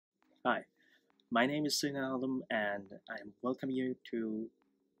Hi, my name is Sina Alam, and I'm welcoming you to.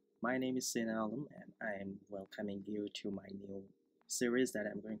 My name is Sina Alam, and I'm welcoming you to my new series that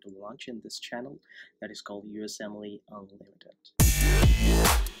I'm going to launch in this channel that is called usmle-unlimited.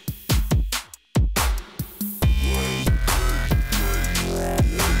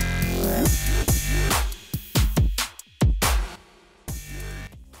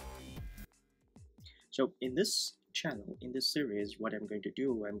 So in this channel, in this series, what I'm going to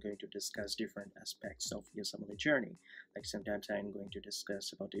do, I'm going to discuss different aspects of USMLE journey. Like sometimes I'm going to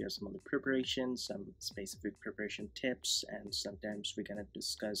discuss about the USMLE preparation, some specific preparation tips, and sometimes we're going to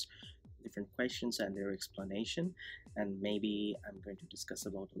discuss different questions and their explanation. And maybe I'm going to discuss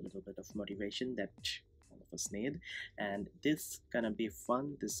about a little bit of motivation that all of us need. And this gonna be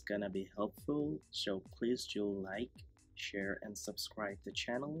fun, this gonna be helpful. So please do like, share, and subscribe the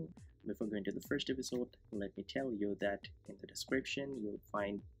channel. Before going to the first episode, let me tell you that in the description you'll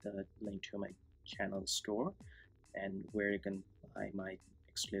find the link to my channel store and where you can buy my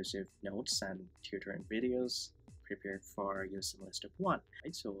exclusive notes and tutoring videos prepared for USMLE Step 1.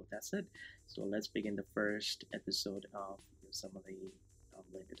 Right, so that's it. So let's begin the first episode of USMLE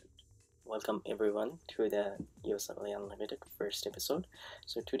Unlimited. Welcome everyone to the USMLE Unlimited first episode.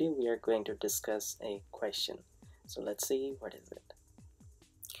 So today we are going to discuss a question. So let's see, what is it?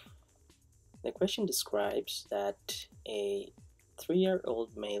 The question describes that a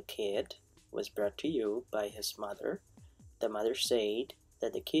 3-year-old male kid was brought to you by his mother. The mother said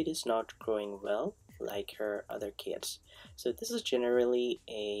that the kid is not growing well like her other kids. So this is generally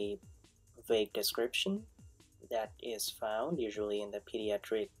a vague description that is found usually in the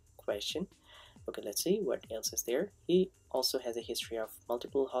pediatric question. Okay, let's see what else is there. He also has a history of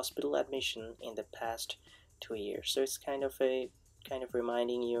multiple hospital admission in the past 2 years. So it's kind of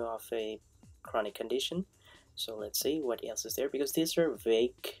reminding you of a chronic condition. So let's see what else is there, because these are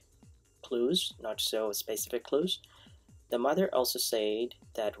vague clues, not so specific clues. The mother also said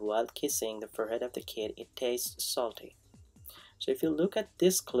that while kissing the forehead of the kid, it tastes salty. So if you look at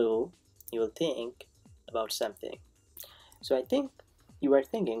this clue, you will think about something. So I think you are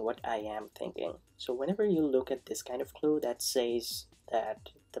thinking what I am thinking. So whenever you look at this kind of clue that says that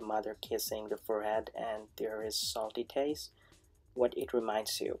the mother kissing the forehead and there is salty taste, what it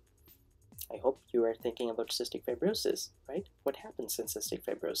reminds you? I hope you are thinking about cystic fibrosis, right? What happens in cystic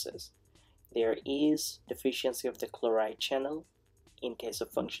fibrosis? There is deficiency of the chloride channel in case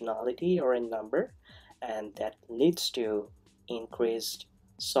of functionality or in number, and that leads to increased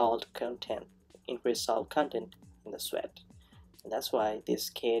salt content in the sweat. And that's why this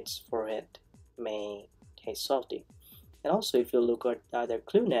kid's forehead may taste salty. And also, if you look at the other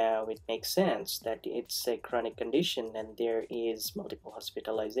clue now, it makes sense that it's a chronic condition and there is multiple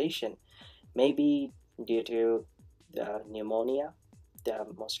hospitalization. Maybe due to the pneumonia, the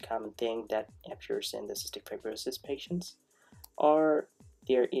most common thing that appears in the cystic fibrosis patients, or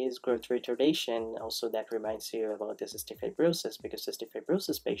there is growth retardation also that reminds you about the cystic fibrosis, because cystic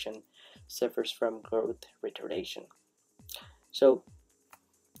fibrosis patient suffers from growth retardation. So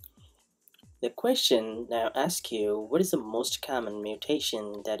the question now asks you, what is the most common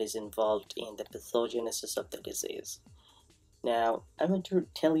mutation that is involved in the pathogenesis of the disease? Now, I want to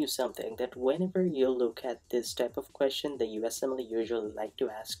tell you something, that whenever you look at this type of question, the USMLE usually like to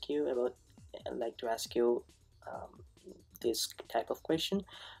ask you this type of question,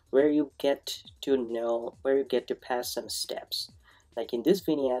 where you get to pass some steps. Like in this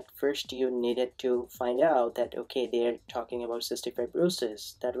vignette, first you needed to find out that, okay, they're talking about cystic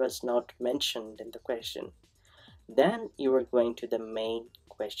fibrosis. That was not mentioned in the question. Then you are going to the main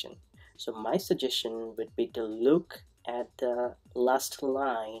question. So my suggestion would be to look at the last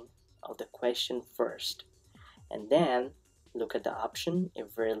line of the question first, and then look at the option, a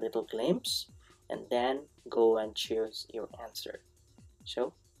very little glimpse, and then go and choose your answer.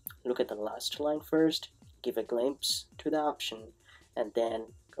 So look at the last line first, give a glimpse to the option, and then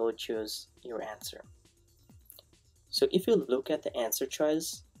go choose your answer. So if you look at the answer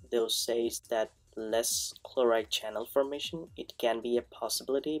choice, they'll say that less chloride channel formation. It can be a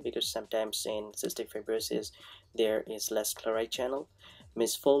possibility because sometimes in cystic fibrosis there is less chloride channel.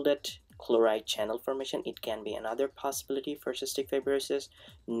 Misfolded chloride channel formation, it can be another possibility for cystic fibrosis.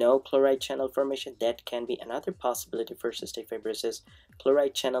 No chloride channel formation, that can be another possibility for cystic fibrosis.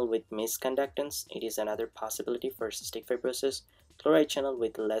 Chloride channel with misconductance, it is another possibility for cystic fibrosis. Chloride channel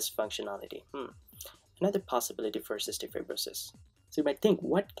with less functionality, another possibility for cystic fibrosis. So you might think,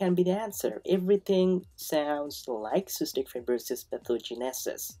 what can be the answer? Everything sounds like cystic fibrosis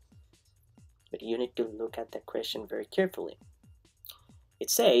pathogenesis. But you need to look at the question very carefully. It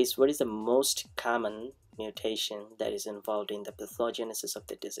says, what is the most common mutation that is involved in the pathogenesis of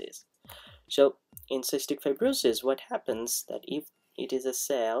the disease. So in cystic fibrosis, what happens that if it is a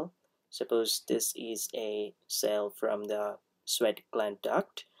cell, suppose this is a cell from the sweat gland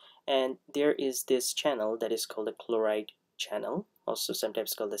duct, and there is this channel that is called the chloride channel, also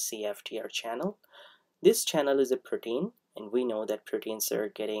sometimes called the CFTR channel. This channel is a protein, and we know that proteins are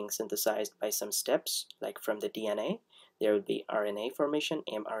getting synthesized by some steps, like from the DNA. There will be RNA formation,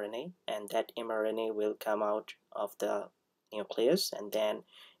 mRNA, and that mRNA will come out of the nucleus, and then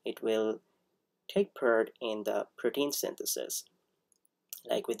it will take part in the protein synthesis,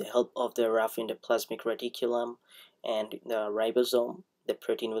 like with the help of the rough endoplasmic reticulum and the ribosome. The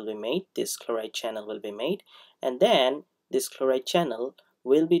protein will be made, this chloride channel will be made, and then this chloride channel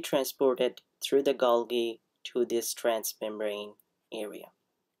will be transported through the Golgi to this transmembrane area.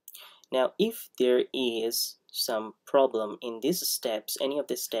 Now, if there is some problem in these steps, any of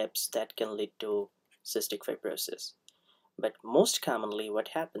the steps, that can lead to cystic fibrosis. But most commonly what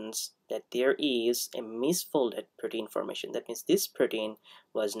happens that there is a misfolded protein formation. That means this protein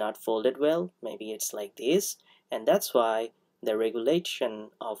was not folded well, maybe it's like this, and that's why the regulation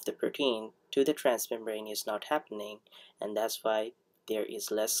of the protein to the transmembrane is not happening, and that's why there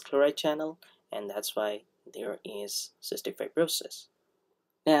is less chloride channel, and that's why there is cystic fibrosis.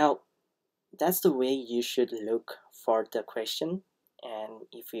 Now, that's the way you should look for the question, and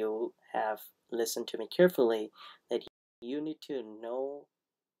if you have listened to me carefully, that you need to know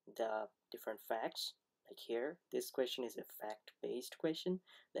the different facts. Like here, this question is a fact-based question,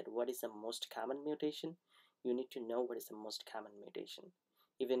 that what is the most common mutation. You need to know what is the most common mutation.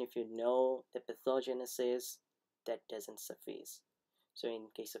 Even if you know the pathogenesis, that doesn't suffice. So in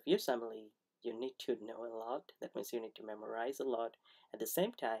case of usmle, you need to know a lot. That means you need to memorize a lot. At the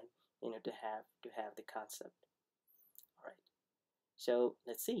same time, you need to have the concept. All right, so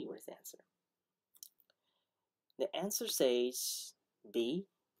let's see what is the answer. The answer says B,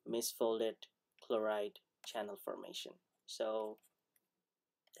 misfolded chloride channel formation. So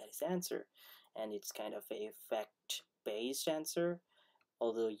that is the answer, and it's kind of a fact-based answer,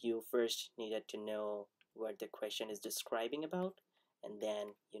 although you first needed to know what the question is describing about, and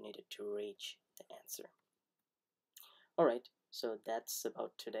then you needed to reach the answer. Alright, so that's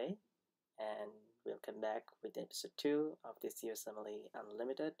about today, and we'll come back with episode 2 of this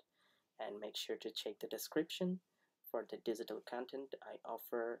usmle-unlimited, and make sure to check the description for the digital content I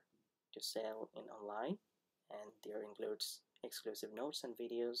offer to sell in online, and there includes exclusive notes and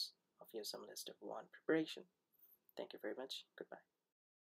videos of usmle Step 1 preparation. Thank you very much. Goodbye.